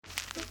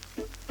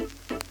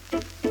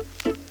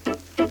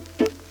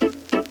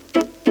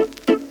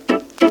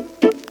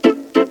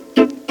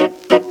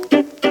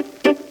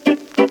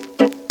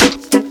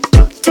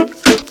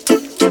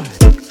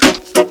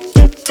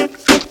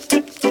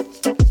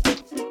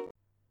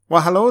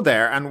Well, hello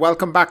there and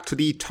welcome back to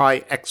the Thai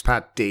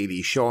Expat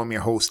Daily Show. I'm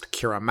your host,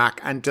 Kira Mack,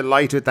 and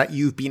delighted that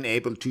you've been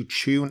able to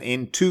tune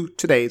in to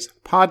today's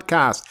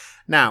podcast.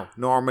 Now,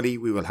 normally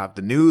we will have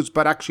the news,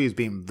 but actually it's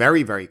been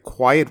very, very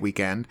quiet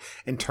weekend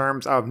in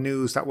terms of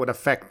news that would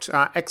affect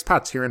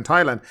expats here in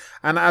Thailand.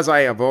 And as I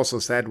have also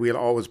said, we'll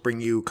always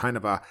bring you kind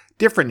of a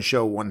different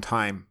show one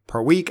time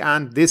per week,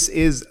 and this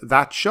is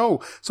that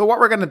show. So what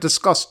we're going to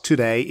discuss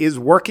today is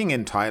working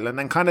in Thailand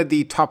and kind of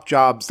the top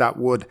jobs that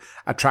would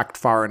attract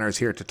foreigners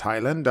here to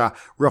Thailand,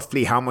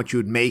 roughly how much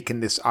you'd make in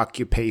this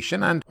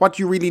occupation and what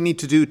you really need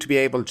to do to be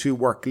able to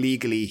work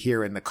legally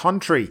here in the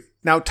country.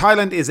 Now,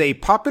 Thailand is a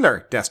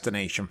popular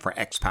destination for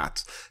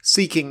expats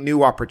seeking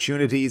new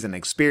opportunities and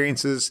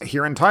experiences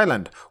here in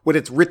Thailand. With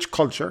its rich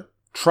culture,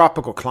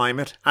 tropical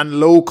climate,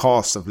 and low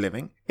costs of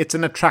living, it's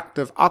an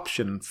attractive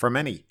option for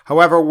many.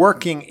 However,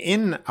 working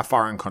in a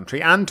foreign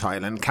country and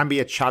Thailand can be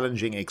a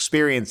challenging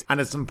experience,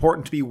 and it's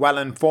important to be well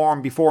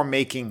informed before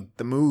making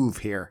the move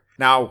here.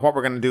 Now, what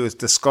we're going to do is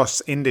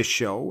discuss in this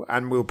show,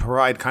 and we'll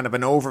provide kind of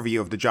an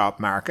overview of the job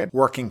market,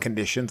 working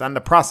conditions, and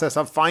the process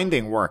of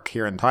finding work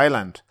here in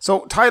Thailand.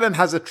 So, Thailand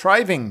has a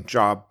thriving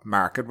job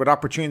market with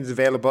opportunities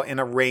available in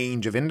a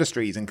range of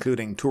industries,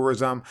 including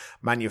tourism,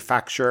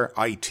 manufacture,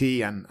 IT,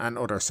 and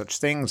other such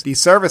things. The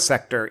service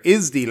sector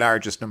is the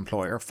largest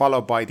employer,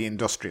 followed by the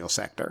industrial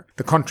sector.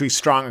 The country's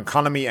strong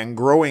economy and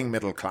growing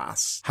middle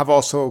class have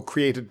also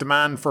created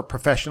demand for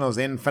professionals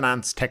in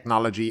finance,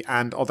 technology,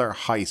 and other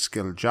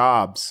high-skilled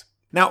jobs.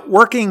 Now,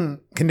 working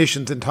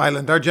conditions in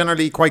Thailand are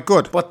generally quite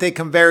good, but they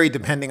can vary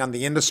depending on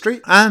the industry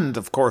and,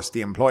 of course,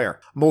 the employer.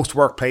 Most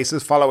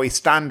workplaces follow a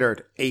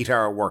standard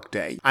 8-hour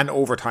workday, and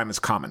overtime is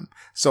common.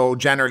 So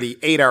generally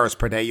 8 hours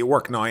per day, you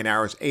work 9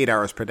 hours, 8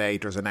 hours per day.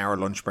 There's an hour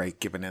lunch break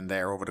given in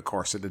there over the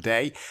course of the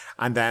day.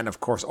 And then,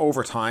 of course,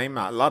 overtime.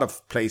 A lot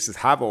of places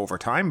have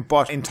overtime,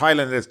 but in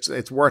Thailand,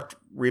 it's worth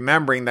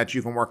remembering that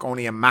you can work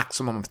only a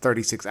maximum of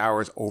 36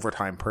 hours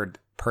overtime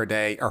per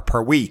day or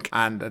per week,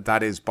 and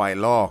that is by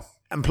law.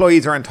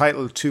 Employees are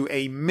entitled to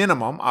a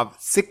minimum of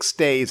 6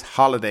 days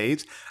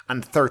holidays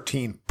and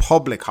 13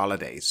 public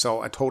holidays,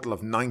 so a total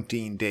of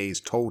 19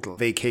 days total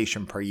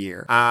vacation per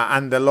year.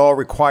 And the law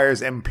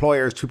requires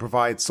employers to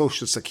provide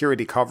social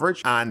security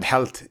coverage and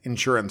health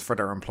insurance for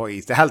their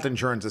employees. The health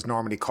insurance is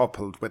normally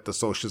coupled with the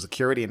social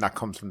security, and that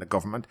comes from the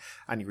government,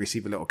 and you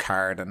receive a little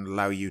card and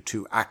allow you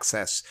to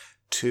access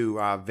to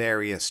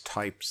various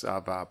types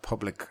of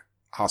public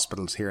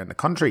hospitals here in the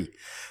country.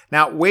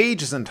 Now,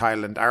 wages in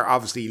Thailand are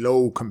obviously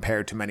low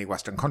compared to many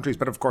Western countries,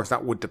 but of course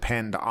that would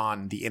depend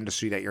on the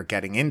industry that you're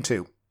getting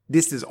into.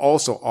 This is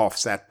also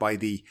offset by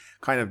the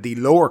kind of the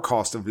lower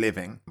cost of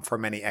living for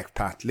many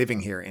expats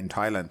living here in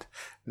Thailand.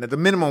 Now, the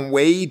minimum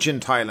wage in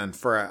Thailand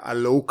for a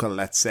local,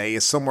 let's say,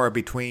 is somewhere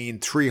between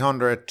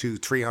 300 to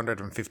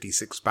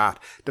 356 baht,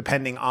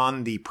 depending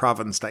on the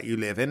province that you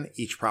live in.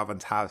 Each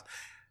province has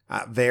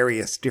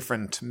various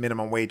different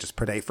minimum wages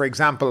per day. For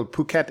example,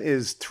 Phuket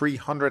is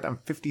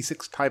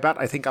 356 Thai baht,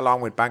 I think, along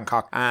with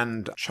Bangkok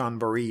and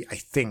Chonburi, I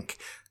think.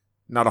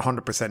 Not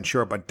 100%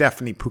 sure, but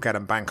definitely Phuket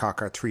and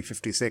Bangkok are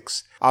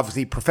 356.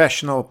 Obviously,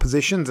 professional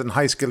positions in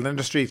high-skilled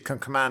industries can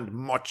command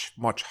much,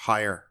 much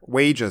higher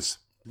wages.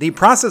 The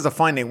process of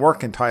finding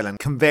work in Thailand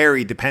can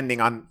vary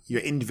depending on your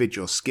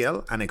individual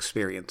skill and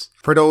experience.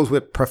 For those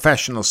with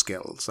professional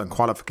skills and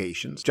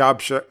qualifications,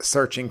 job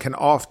searching can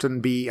often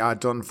be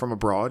done from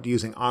abroad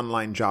using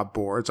online job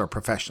boards or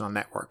professional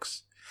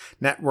networks.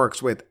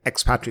 Networks with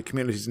expatriate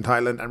communities in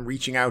Thailand and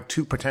reaching out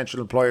to potential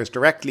employers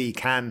directly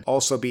can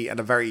also be a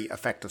very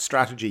effective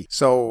strategy.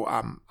 So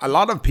a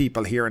lot of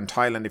people here in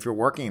Thailand, if you're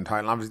working in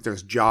Thailand, obviously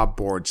there's job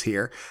boards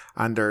here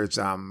and there's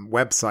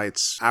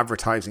websites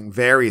advertising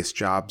various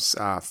jobs.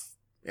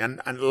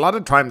 And a lot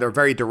of time they're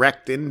very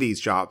direct in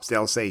these jobs.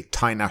 They'll say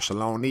Thai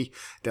national only.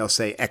 They'll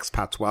say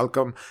expats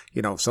welcome.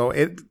 So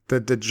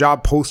the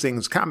job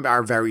postings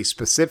are very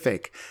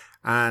specific.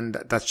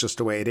 And that's just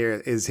the way it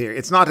is here.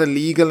 It's not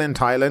illegal in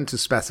Thailand to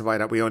specify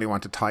that we only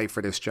want a Thai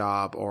for this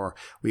job or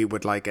we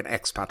would like an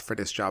expat for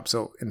this job.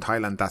 So in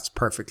Thailand, that's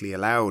perfectly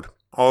allowed.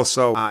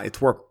 Also,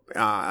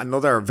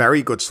 another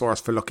very good source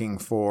for looking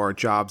for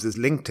jobs is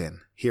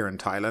LinkedIn here in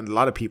Thailand. A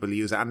lot of people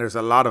use it, and there's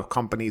a lot of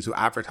companies who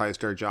advertise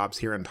their jobs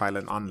here in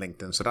Thailand on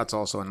LinkedIn. So that's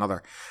also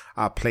another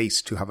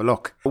place to have a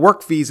look.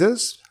 Work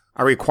visas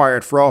are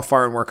required for all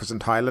foreign workers in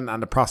Thailand,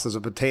 and the process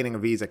of obtaining a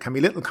visa can be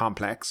a little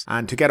complex.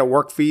 And to get a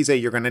work visa,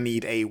 you're going to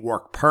need a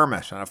work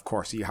permit. And of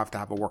course, you have to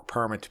have a work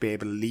permit to be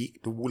able to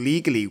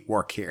legally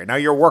work here. Now,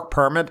 your work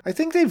permit, I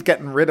think they've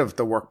gotten rid of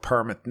the work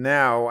permit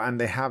now, and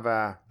they have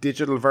a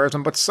digital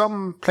version, but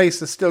some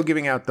places still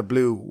giving out the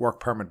blue work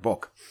permit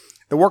book.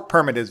 The work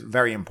permit is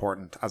very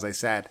important, as I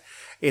said.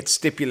 It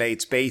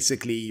stipulates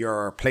basically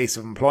your place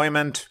of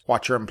employment,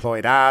 what you're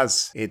employed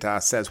as. It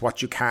says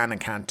what you can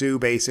and can't do,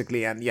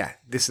 basically. And yeah,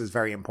 this is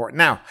very important.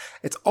 Now,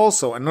 it's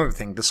also another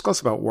thing, discuss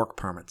about work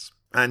permits.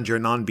 and your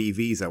non-B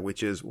visa,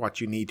 which is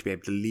what you need to be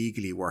able to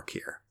legally work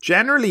here.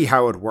 Generally,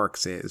 how it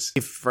works is,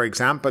 if, for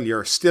example,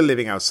 you're still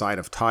living outside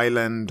of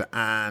Thailand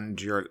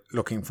and you're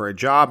looking for a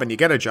job and you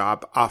get a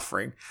job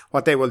offering,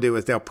 what they will do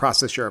is they'll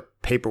process your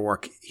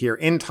paperwork here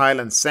in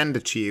Thailand, send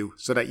it to you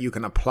so that you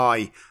can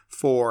apply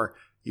for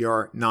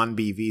your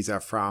non-B visa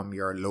from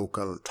your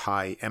local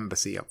Thai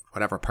embassy of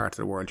whatever part of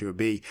the world you would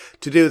be.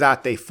 To do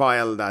that, they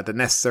file the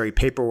necessary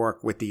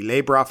paperwork with the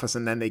Labour Office,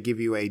 and then they give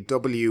you a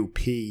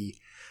WP,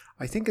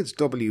 I think it's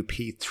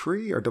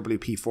WP3 or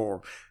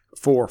WP4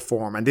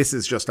 form, and this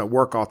is just a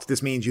work auth.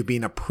 This means you've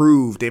been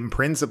approved in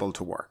principle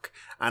to work,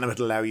 and it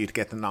would allow you to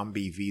get the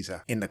non-B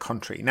visa in the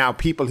country. Now,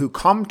 people who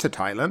come to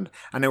Thailand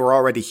and who are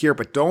already here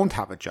but don't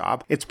have a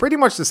job, it's pretty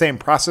much the same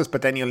process,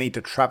 but then you'll need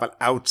to travel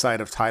outside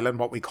of Thailand,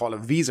 what we call a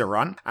visa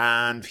run.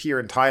 And here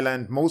in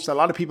Thailand, a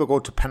lot of people go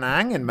to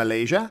Penang in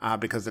Malaysia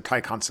because the Thai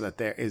consulate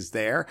there is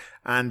there,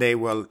 and they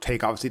will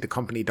take obviously the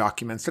company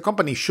documents. The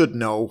company should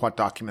know what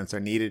documents are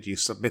needed. You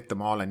submit them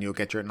all and you'll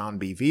get your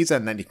non-B visa,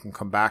 and then you can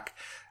come back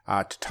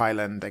to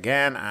Thailand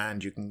again,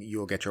 and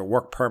you'll get your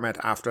work permit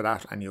after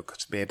that, and you'll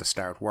be able to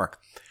start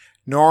work.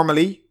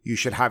 Normally, you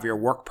should have your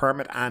work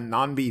permit and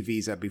non-B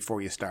visa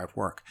before you start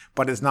work,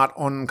 but it's not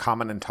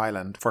uncommon in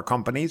Thailand for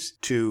companies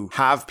to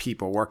have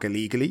people work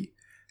illegally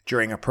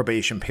during a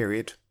probation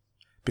period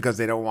because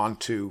they don't want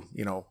to,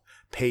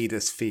 pay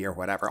this fee or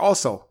whatever.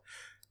 Also,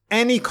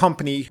 any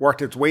company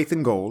worth its weight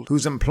in gold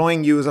who's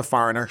employing you as a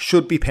foreigner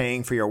should be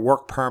paying for your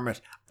work permit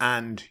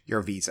and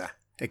your visa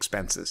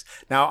expenses.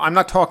 Now, I'm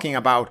not talking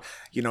about,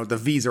 the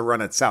visa run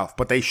itself,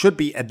 but they should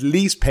be at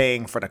least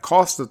paying for the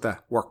cost of the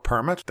work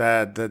permit,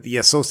 the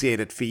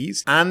associated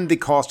fees, and the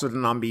cost of the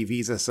non-B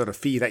visa, so the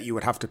fee that you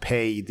would have to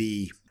pay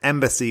the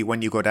embassy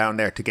when you go down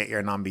there to get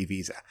your non-B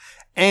visa.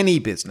 Any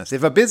business,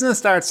 if a business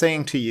starts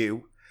saying to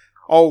you,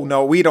 oh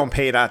no, we don't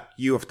pay that,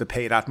 you have to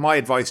pay that, my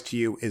advice to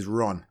you is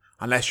run.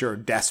 Unless you're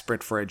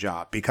desperate for a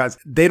job, because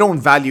they don't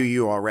value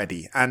you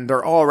already, and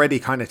they're already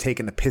kind of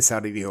taking the piss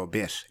out of you a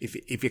bit,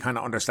 if you kind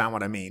of understand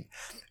what I mean.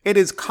 It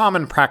is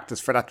common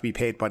practice for that to be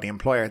paid by the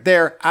employer.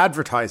 They're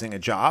advertising a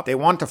job. They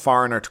want a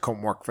foreigner to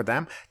come work for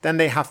them. Then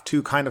they have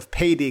to kind of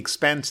pay the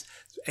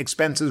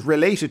expenses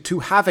related to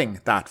having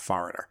that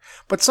foreigner.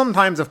 But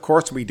sometimes, of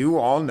course, we do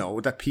all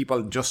know that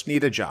people just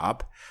need a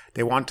job.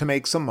 They want to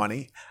make some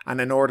money, and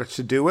in order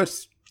to do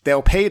it,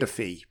 they'll pay the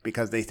fee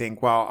because they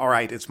think, well, all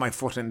right, it's my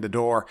foot in the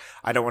door.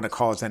 I don't want to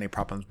cause any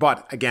problems.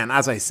 But again,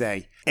 as I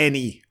say,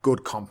 any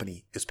good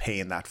company is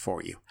paying that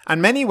for you.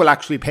 And many will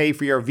actually pay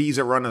for your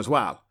visa run as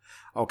well,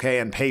 okay,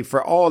 and pay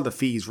for all the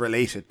fees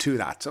related to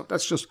that. So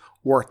that's just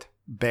worth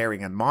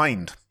bearing in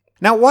mind.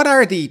 Now, what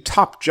are the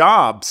top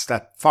jobs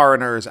that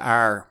foreigners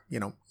are,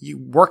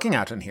 working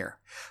at in here?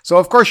 So,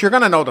 of course, you're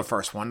going to know the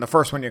first one. The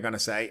first one you're going to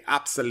say,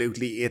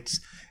 absolutely, it's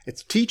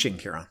teaching,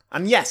 Kieran.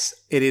 And yes,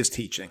 it is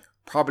teaching.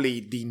 Probably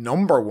the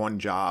number one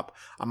job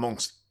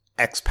amongst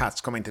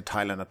expats coming to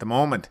Thailand at the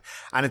moment.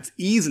 And it's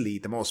easily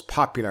the most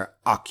popular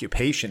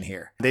occupation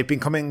here. They've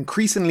become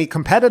increasingly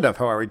competitive,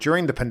 however,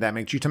 during the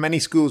pandemic due to many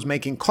schools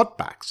making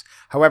cutbacks.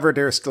 However,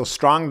 there is still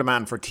strong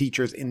demand for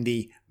teachers in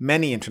the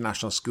many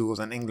international schools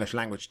and English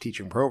language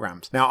teaching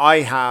programs. Now,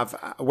 I have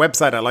a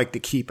website I like to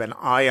keep an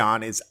eye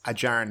on is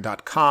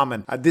ajarn.com,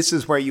 and this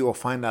is where you will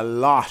find a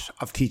lot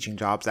of teaching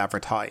jobs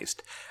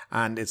advertised.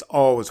 And it's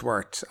always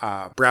worth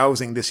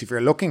browsing this if you're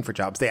looking for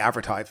jobs. They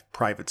advertise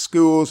private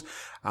schools,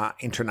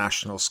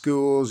 international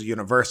schools,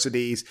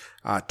 universities,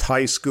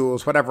 Thai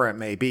schools, whatever it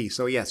may be.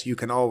 So yes, you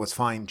can always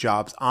find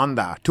jobs on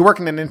that. To work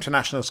in an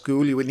international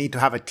school, you will need to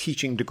have a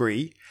teaching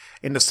degree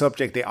in the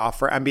subject they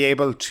offer and be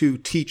able to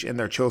teach in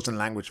their chosen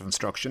language of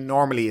instruction.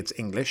 Normally it's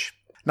English.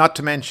 Not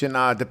to mention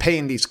the pay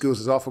in these schools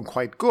is often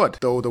quite good,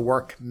 though the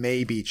work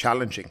may be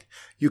challenging.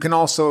 You can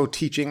also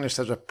teach English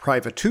as a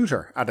private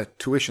tutor at a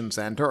tuition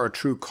centre or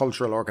through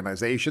cultural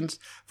organisations.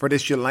 For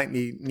this, you'll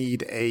likely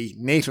need a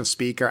native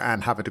speaker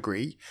and have a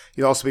degree.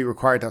 You'll also be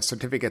required to have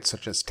certificates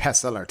such as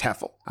TESOL or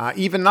TEFL.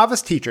 Even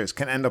novice teachers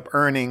can end up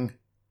earning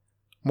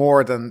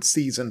more than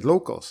seasoned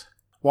locals.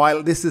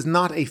 While this is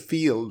not a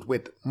field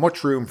with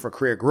much room for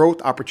career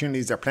growth,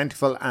 opportunities are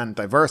plentiful and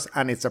diverse,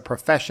 and it's a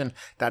profession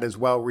that is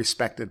well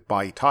respected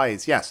by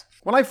Thais. Yes,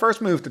 when I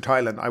first moved to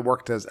Thailand, I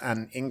worked as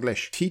an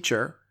English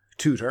tutor,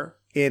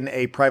 in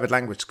a private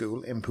language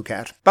school in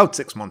Phuket, about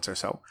 6 months or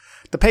so.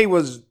 The pay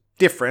was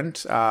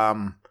different.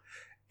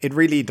 It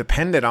really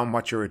depended on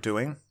what you were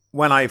doing.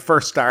 When I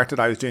first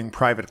started, I was doing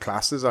private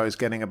classes. I was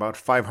getting about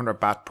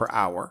 500 baht per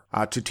hour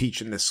to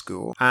teach in this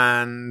school.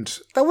 And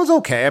that was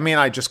okay. I mean,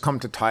 I just come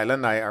to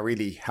Thailand. I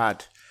really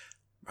hadn't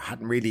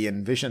really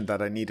envisioned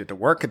that I needed to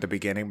work at the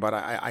beginning, but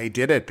I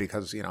did it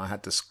because, I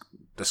had to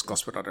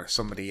discuss with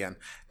somebody, and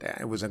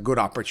it was a good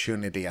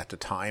opportunity at the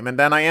time. And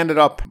then I ended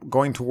up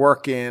going to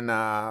work in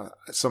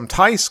some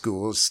Thai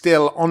schools,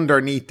 still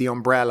underneath the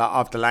umbrella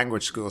of the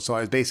language school. So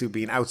I was basically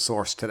being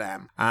outsourced to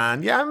them.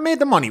 And yeah, I made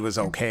the money was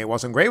okay. It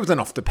wasn't great. It was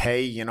enough to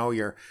pay,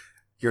 your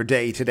your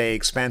day-to-day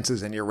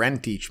expenses and your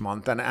rent each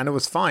month, and it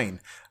was fine.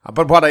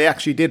 But what I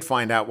actually did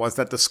find out was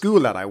that the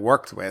school that I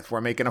worked with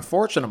were making a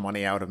fortune of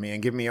money out of me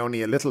and giving me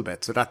only a little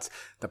bit. So that's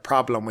the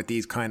problem with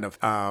these kind of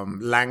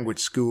language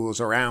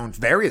schools around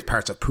various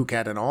parts of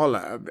Phuket and all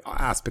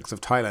aspects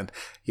of Thailand.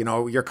 You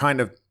know,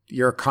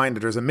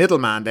 there's a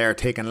middleman there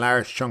taking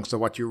large chunks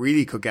of what you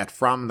really could get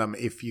from them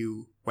if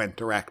you went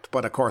direct.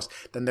 But of course,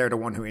 then they're the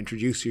one who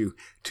introduced you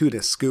to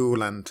this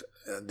school and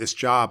this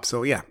job.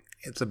 So yeah.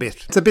 It's a bit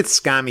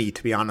scammy,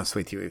 to be honest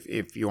with you,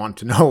 if you want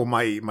to know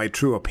my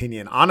true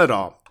opinion on it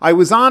all. I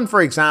was on,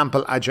 for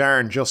example,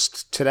 Ajern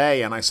just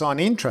today, and I saw an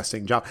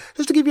interesting job.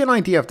 Just to give you an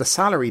idea of the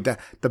salary, the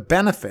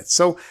benefits.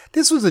 So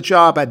this was a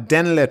job at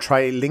Denla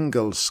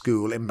Trilingual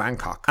School in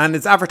Bangkok, and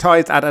it's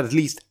advertised at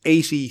least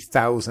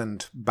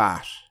 80,000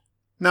 baht.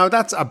 Now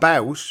that's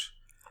about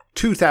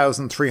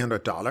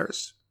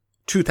 $2,300,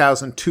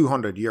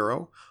 2,200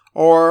 euro,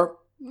 or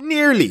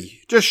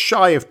nearly just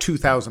shy of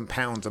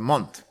 £2,000 a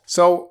month.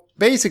 So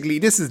basically,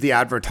 this is the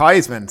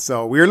advertisement.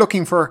 So we're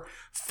looking for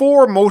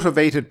 4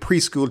 motivated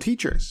preschool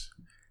teachers.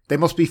 They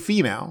must be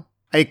female,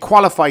 a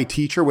qualified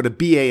teacher with a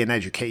BA in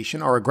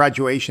education or a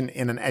graduation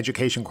in an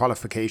education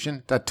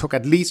qualification that took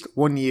at least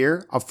 1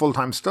 year of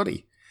full-time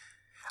study,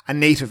 a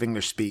native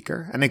English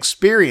speaker, an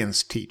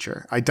experienced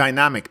teacher, a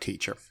dynamic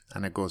teacher,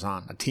 and it goes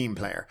on, a team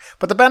player.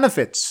 But the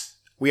benefits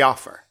we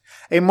offer: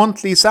 a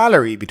monthly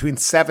salary between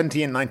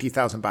 70 and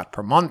 90,000 baht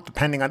per month,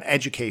 depending on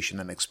education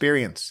and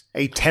experience.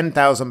 A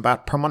 10,000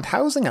 baht per month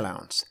housing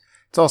allowance.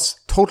 Thus,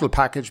 total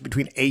package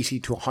between 80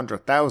 to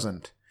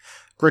 100,000.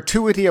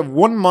 Gratuity of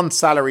 1 month's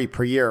salary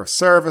per year of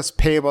service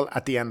payable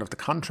at the end of the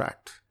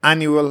contract.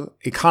 Annual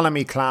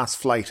economy class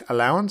flight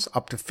allowance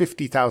up to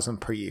 50,000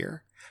 per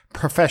year.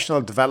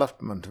 Professional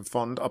development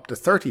fund up to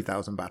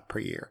 30,000 baht per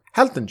year.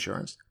 Health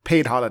insurance.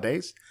 Paid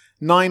holidays.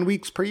 9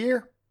 weeks per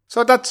year.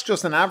 So that's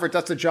just an average.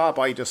 That's a job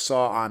I just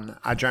saw on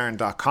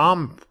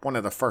Ajern.com, one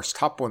of the first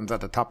top ones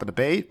at the top of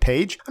the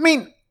page. I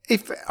mean,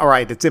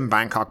 it's in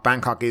Bangkok.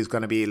 Bangkok is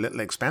going to be a little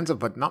expensive,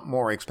 but not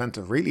more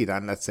expensive really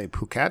than, let's say,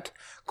 Phuket.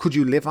 Could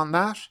you live on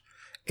that?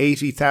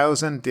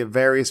 80,000, the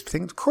various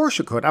things. Of course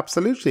you could,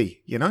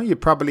 absolutely. You know, you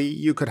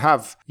could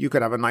have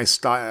a nice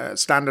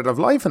standard of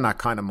life in that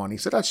kind of money.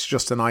 So that's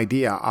just an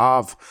idea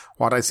of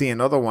what I see.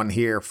 Another one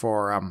here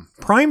for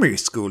primary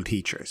school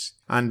teachers.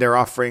 And they're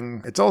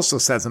offering, it also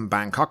says in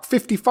Bangkok,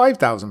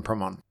 55,000 per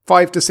month.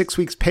 5 to 6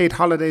 weeks paid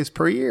holidays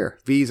per year.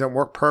 Visa and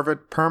work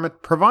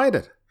permit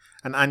provided.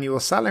 An annual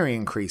salary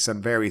increase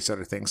and various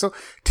other things. So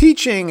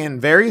teaching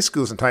in various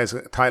schools in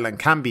Thailand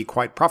can be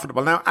quite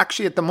profitable. Now,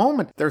 actually, at the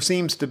moment, there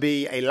seems to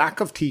be a lack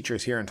of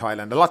teachers here in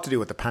Thailand, a lot to do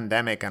with the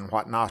pandemic and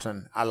whatnot,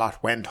 and a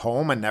lot went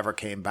home and never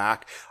came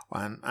back.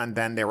 And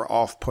then they were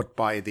off put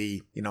by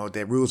the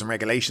rules and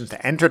regulations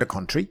to enter the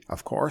country,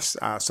 of course.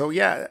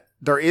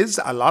 There is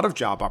a lot of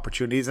job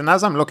opportunities. And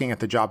as I'm looking at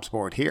the jobs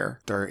board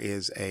here, there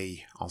is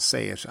a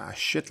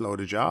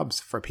shitload of jobs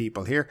for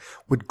people here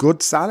with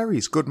good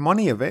salaries, good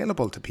money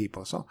available to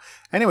people. So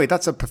anyway,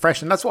 that's a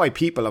profession. That's why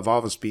people have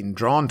always been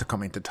drawn to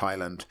coming to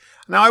Thailand.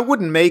 Now, I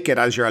wouldn't make it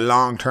as your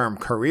long-term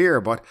career,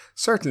 but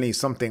certainly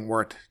something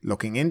worth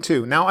looking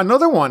into. Now,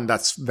 another one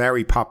that's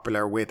very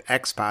popular with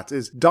expats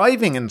is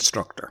diving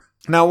instructor.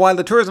 Now, while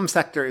the tourism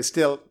sector is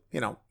still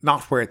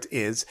not where it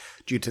is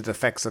due to the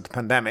effects of the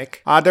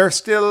pandemic, there are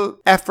still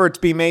efforts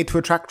being made to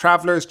attract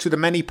travellers to the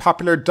many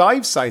popular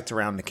dive sites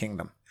around the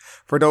kingdom.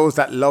 For those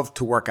that love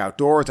to work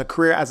outdoors, a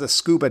career as a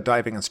scuba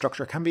diving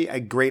instructor can be a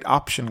great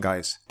option,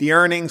 guys. The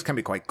earnings can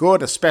be quite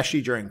good,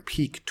 especially during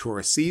peak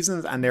tourist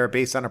seasons, and they're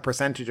based on a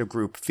percentage of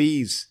group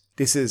fees.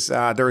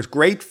 There is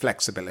great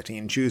flexibility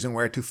in choosing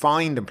where to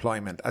find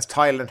employment, as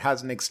Thailand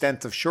has an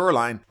extensive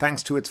shoreline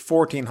thanks to its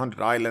 1,400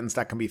 islands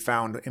that can be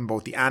found in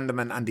both the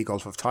Andaman and the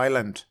Gulf of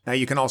Thailand. Now,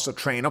 you can also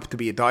train up to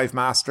be a dive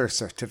master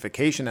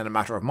certification in a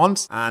matter of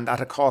months and at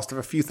a cost of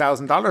a few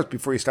 $1,000s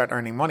before you start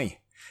earning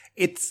money.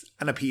 It's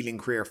an appealing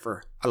career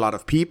for a lot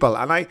of people,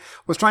 and I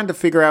was trying to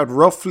figure out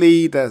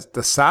roughly the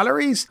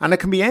salaries, and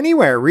it can be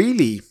anywhere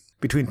really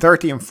between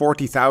 30 and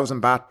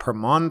 40,000 baht per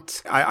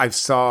month. I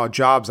saw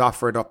jobs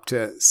offered up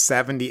to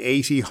 70,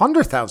 80,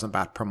 100,000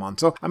 baht per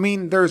month. So, I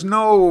mean, there's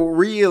no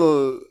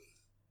real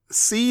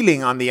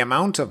ceiling on the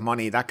amount of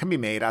money that can be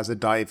made as a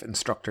dive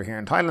instructor here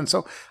in Thailand.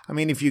 So, I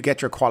mean, if you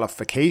get your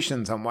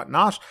qualifications and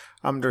whatnot,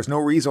 there's no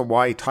reason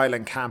why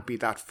Thailand can't be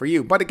that for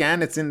you. But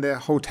again, it's in the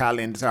hotel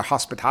industry,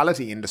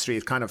 hospitality industry.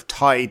 It's kind of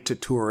tied to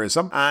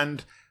tourism,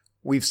 and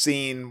we've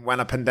seen when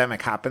a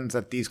pandemic happens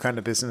that these kind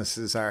of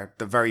businesses are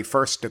the very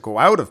first to go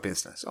out of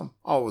business. So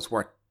always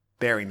worth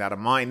bearing that in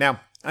mind.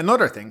 Now,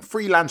 another thing,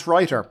 freelance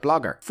writer,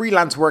 blogger.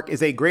 Freelance work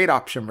is a great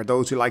option for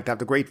those who like to have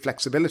the great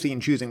flexibility in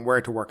choosing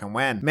where to work and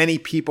when. Many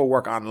people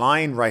work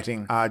online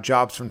writing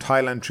jobs from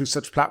Thailand through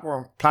such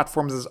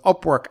platforms as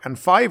Upwork and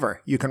Fiverr.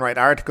 You can write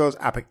articles,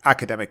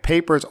 academic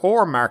papers,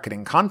 or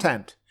marketing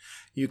content.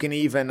 You can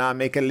even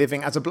make a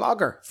living as a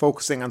blogger,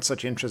 focusing on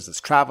such interests as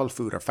travel,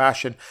 food or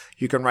fashion.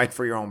 You can write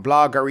for your own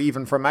blog or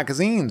even for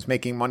magazines,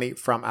 making money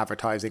from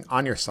advertising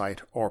on your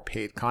site or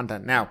paid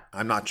content. Now,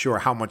 I'm not sure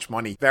how much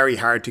money. Very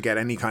hard to get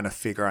any kind of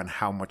figure on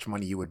how much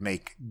money you would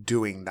make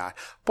doing that.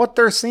 But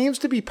there seems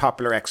to be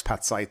popular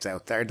expat sites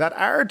out there that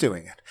are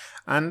doing it.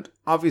 And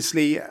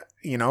obviously,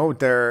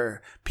 there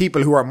are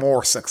people who are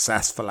more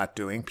successful at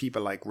doing,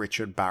 people like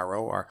Richard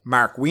Barrow or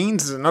Mark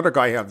Weens is another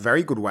guy who has a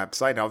very good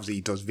website. Obviously,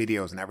 he does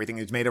videos and everything.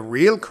 He's made a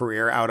real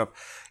career out of,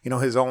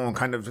 his own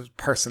kind of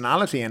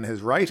personality and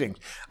his writing.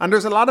 And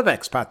there's a lot of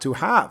expats who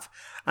have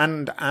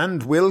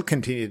and will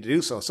continue to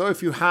do so. So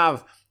if you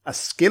have a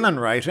skill in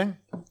writing,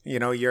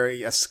 you're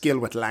a skill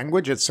with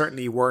language, it's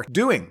certainly worth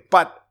doing.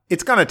 But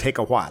it's going to take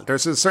a while.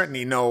 There's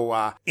certainly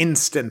no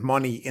instant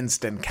money,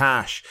 instant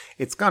cash.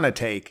 It's going to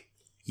take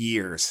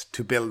years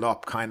to build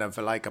up kind of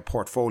like a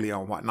portfolio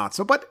and whatnot.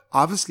 So, but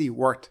obviously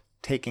worth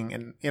taking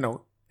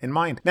in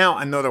mind. Now,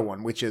 another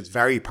one which is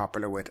very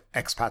popular with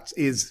expats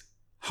is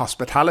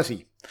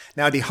hospitality.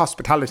 Now, the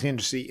hospitality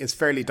industry is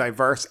fairly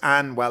diverse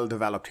and well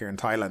developed here in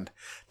Thailand.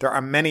 There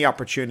are many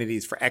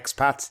opportunities for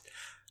expats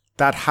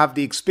that have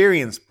the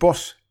experience,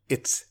 but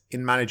it's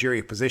in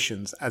managerial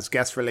positions as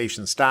guest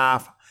relations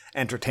staff,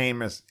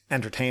 entertainers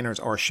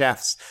or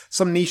chefs.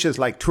 Some niches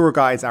like tour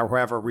guides are,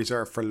 however,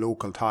 reserved for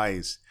local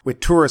Thais. With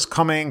tourists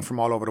coming from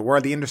all over the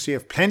world, the industry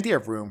have plenty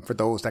of room for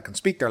those that can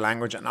speak their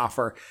language and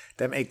offer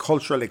them a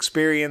cultural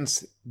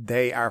experience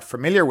they are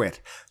familiar with.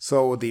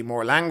 So the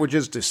more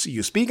languages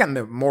you speak and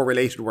the more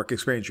related work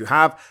experience you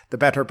have, the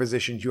better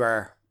positioned you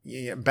are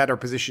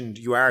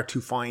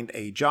to find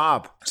a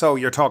job. So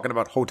you're talking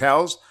about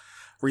hotels,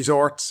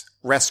 resorts,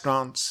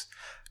 restaurants.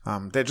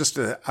 They're just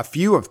a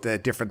few of the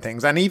different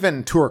things, and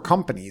even tour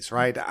companies,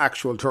 right?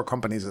 Actual tour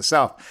companies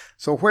itself.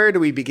 So where do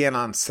we begin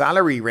on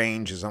salary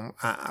ranges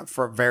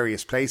for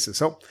various places?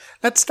 So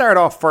let's start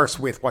off first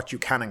with what you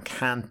can and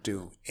can't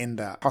do in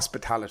the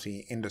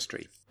hospitality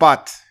industry.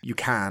 But you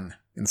can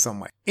in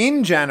some way.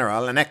 In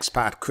general, an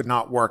expat could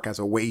not work as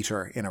a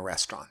waiter in a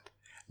restaurant.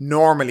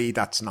 Normally,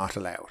 that's not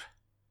allowed.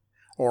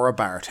 Or a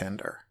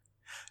bartender.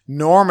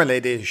 Normally,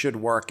 they should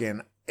work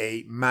in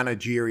a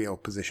managerial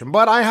position.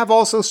 But I have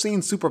also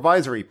seen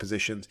supervisory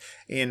positions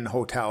in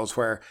hotels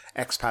where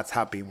expats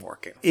have been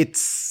working.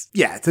 It's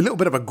a little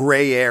bit of a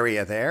grey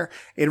area there.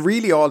 It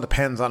really all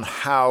depends on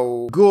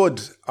how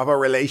good of a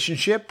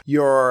relationship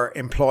your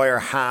employer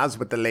has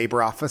with the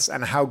Labour Office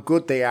and how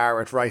good they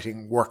are at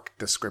writing work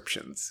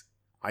descriptions.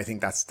 I think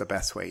that's the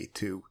best way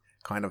to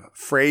kind of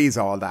phrase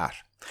all that.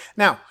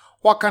 Now,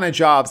 what kind of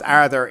jobs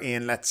are there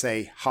in, let's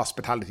say,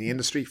 hospitality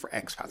industry for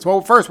expats? Well,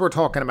 first we're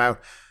talking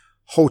about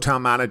hotel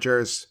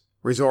managers,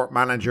 resort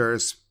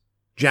managers,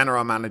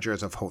 general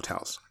managers of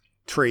hotels.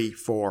 3,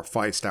 4,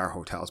 5-star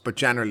hotels. But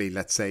generally,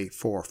 let's say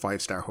 4 or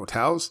 5-star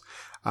hotels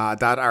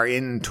that are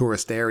in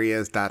tourist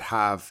areas that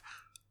have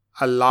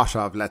a lot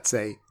of, let's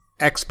say,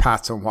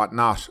 expats and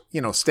whatnot,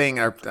 staying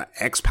at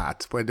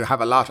expats, but they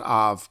have a lot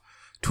of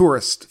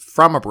tourists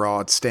from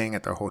abroad staying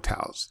at their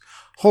hotels.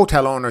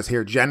 Hotel owners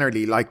here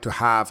generally like to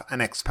have an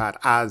expat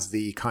as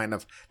the kind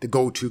of the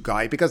go-to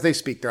guy because they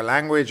speak their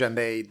language and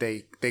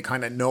they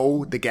kind of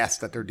know the guests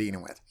that they're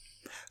dealing with.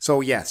 So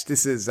yes,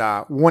 this is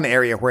one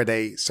area where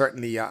they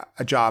certainly a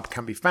job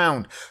can be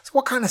found. So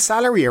what kind of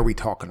salary are we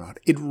talking about?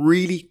 It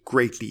really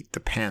greatly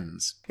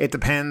depends. It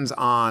depends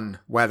on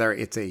whether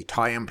it's a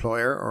Thai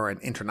employer or an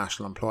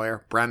international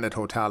employer, branded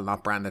hotel,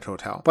 not branded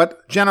hotel.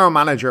 But general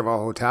manager of a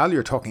hotel,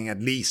 you're talking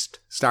at least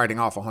starting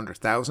off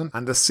 100,000,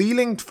 and the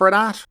ceiling for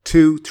that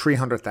to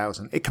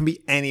 300,000. It can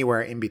be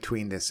anywhere in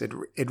between this.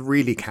 It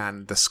really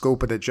can. The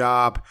scope of the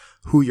job,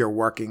 who you're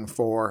working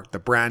for, the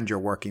brand you're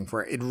working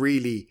for. It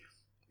really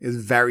is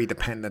very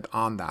dependent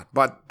on that.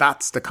 But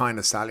that's the kind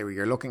of salary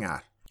you're looking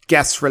at.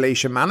 Guest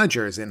relation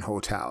managers in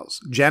hotels.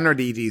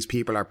 Generally, these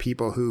people are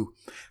people who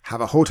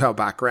have a hotel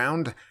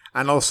background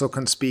and also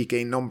can speak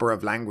a number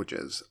of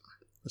languages.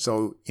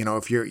 So,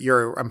 if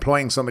you're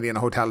employing somebody in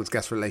a hotel as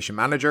guest relation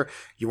manager,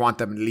 you want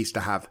them at least to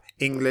have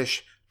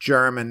English,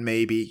 German,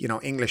 maybe,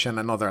 English and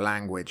another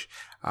language.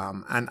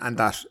 And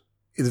that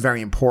is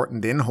very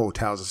important in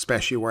hotels,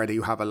 especially where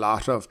you have a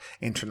lot of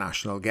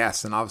international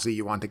guests. And obviously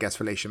you want a guest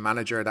relation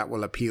manager that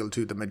will appeal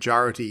to the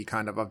majority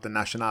kind of the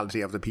nationality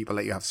of the people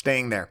that you have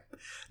staying there.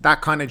 That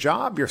kind of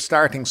job, you're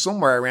starting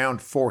somewhere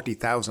around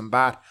 40,000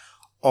 baht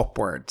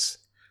upwards.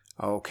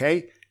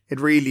 Okay. It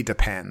really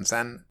depends.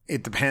 And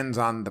it depends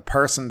on the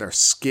person, their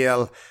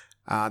skill,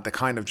 the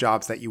kind of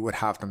jobs that you would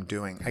have them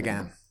doing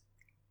again.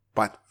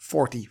 But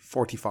 40,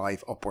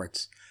 45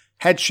 upwards.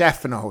 Head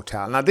chef in a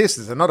hotel. Now, this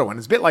is another one.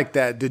 It's a bit like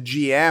the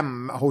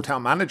GM hotel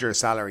manager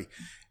salary.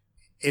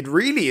 It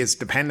really is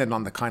dependent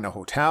on the kind of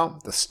hotel,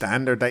 the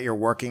standard that you're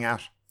working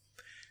at.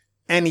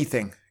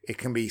 Anything. It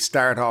can be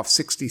start off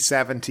 60,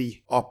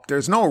 70 up.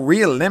 There's no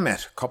real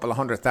limit. A couple of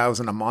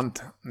 100,000 a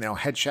month.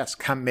 Head chefs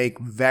can make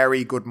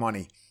very good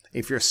money.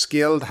 If you're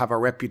skilled, have a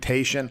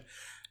reputation,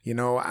 you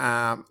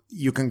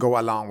can go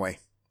a long way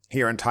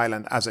here in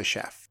Thailand as a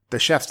chef. the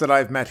chefs that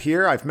I've met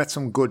here, I've met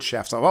some good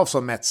chefs. I've also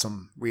met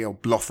some real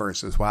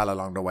bluffers as well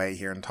along the way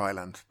here in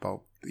Thailand. But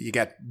you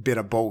get a bit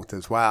of both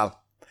as well.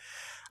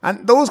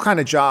 And those kind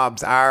of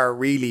jobs are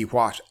really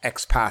what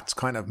expats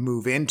kind of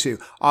move into.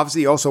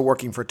 Obviously also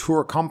working for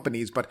tour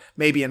companies, but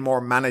maybe in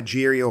more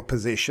managerial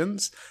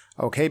positions.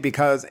 Okay,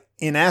 because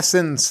in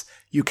essence,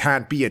 you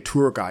can't be a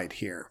tour guide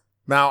here.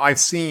 Now, I've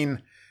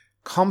seen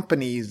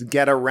companies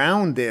get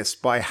around this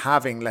by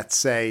having, let's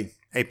say,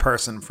 a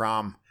person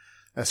from,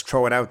 let's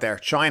throw it out there,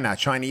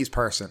 Chinese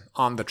person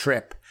on the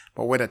trip,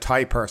 but with a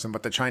Thai person,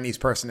 but the Chinese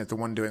person is the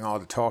one doing all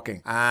the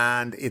talking.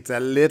 And it's a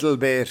little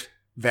bit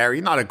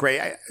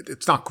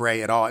it's not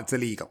grey at all. It's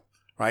illegal,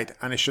 right?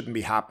 And it shouldn't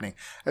be happening.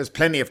 There's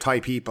plenty of Thai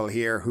people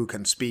here who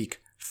can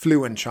speak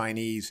fluent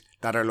Chinese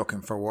that are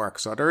looking for work.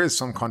 So there is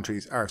some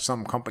countries or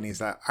some companies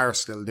that are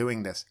still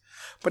doing this.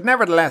 But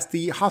nevertheless,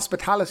 the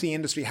hospitality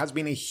industry has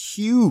been a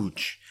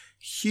huge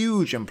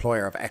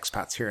employer of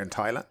expats here in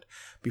Thailand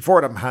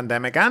before the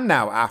pandemic and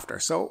now after.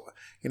 So,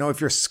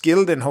 if you're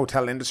skilled in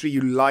hotel industry,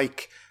 you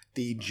like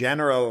the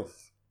general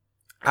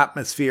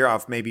atmosphere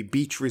of maybe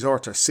beach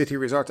resorts or city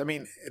resorts. I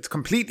mean, it's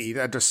completely,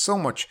 there's so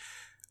much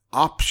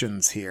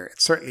options here.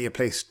 It's certainly a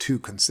place to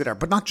consider,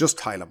 but not just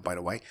Thailand, by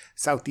the way,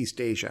 Southeast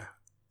Asia,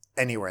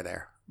 anywhere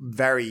there.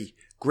 Very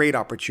great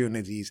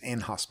opportunities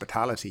in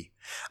hospitality.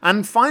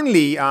 And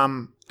finally,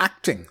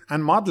 acting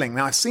and modeling.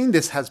 Now, I've seen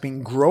this has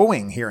been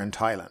growing here in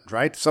Thailand,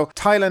 right? So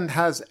Thailand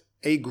has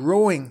a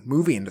growing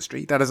movie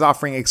industry that is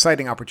offering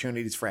exciting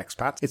opportunities for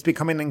expats. It's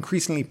becoming an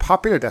increasingly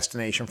popular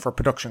destination for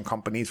production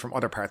companies from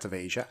other parts of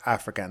Asia,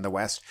 Africa and the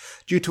West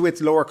due to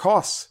its lower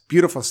costs,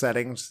 beautiful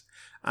settings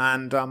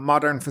and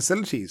modern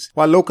facilities.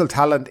 While local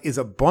talent is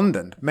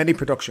abundant, many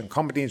production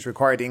companies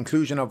require the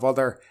inclusion of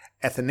other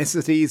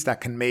ethnicities that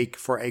can make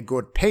for a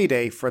good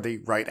payday for the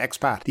right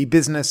expat. The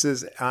business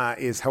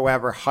is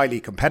however highly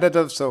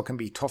competitive, so it can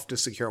be tough to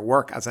secure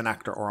work as an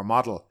actor or a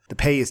model. The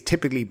pay is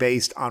typically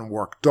based on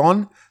work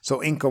done,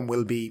 so income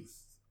will be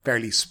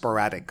fairly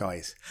sporadic,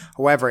 guys.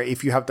 However,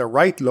 if you have the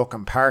right look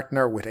and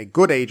partner with a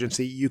good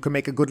agency, you can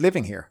make a good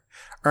living here.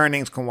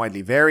 Earnings can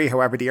widely vary.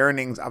 However, the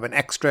earnings of an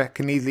extra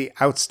can easily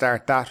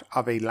outstart that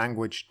of a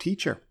language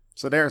teacher.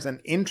 So there's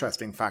an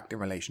interesting fact in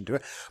relation to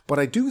it. But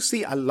I do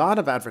see a lot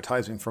of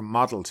advertising for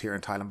models here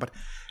in Thailand, but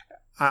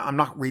I'm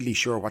not really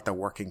sure what the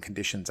working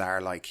conditions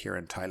are like here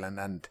in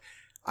Thailand. And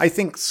I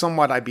think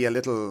somewhat I'd be a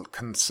little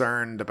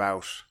concerned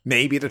about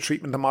maybe the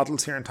treatment of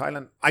models here in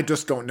Thailand. I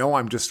just don't know.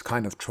 I'm just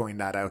kind of throwing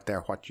that out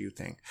there. What do you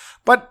think?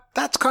 But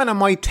that's kind of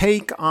my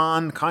take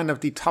on kind of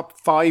the top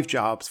 5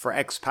 jobs for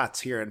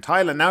expats here in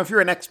Thailand. Now, if you're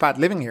an expat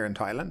living here in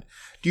Thailand,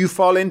 do you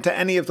fall into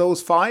any of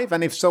those 5?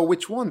 And if so,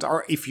 which ones?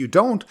 Or if you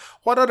don't,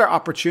 what other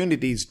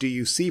opportunities do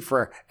you see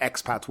for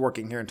expats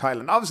working here in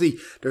Thailand? Obviously,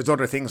 there's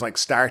other things like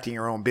starting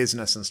your own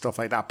business and stuff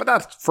like that, but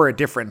that's for a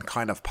different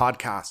kind of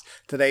podcast.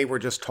 Today, we're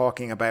just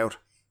talking about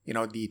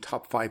the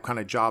top 5 kind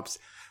of jobs,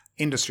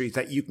 industries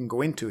that you can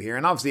go into here.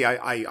 And obviously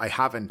I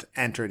haven't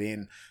entered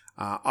in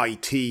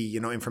IT,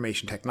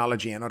 information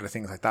technology and other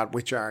things like that,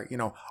 which are,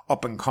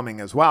 up and coming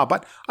as well.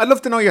 But I'd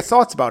love to know your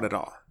thoughts about it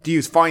all. Do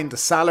you find the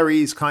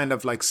salaries kind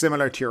of like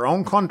similar to your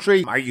own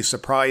country? Are you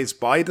surprised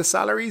by the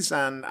salaries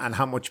and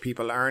how much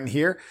people earn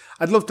here?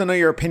 I'd love to know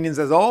your opinions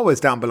as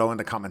always down below in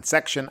the comment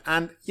section.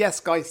 And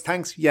yes, guys,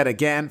 thanks yet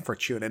again for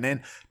tuning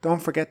in.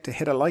 Don't forget to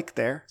hit a like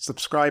there,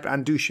 subscribe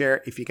and do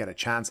share if you get a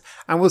chance.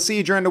 And we'll see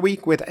you during the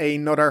week with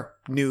another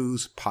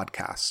news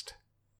podcast.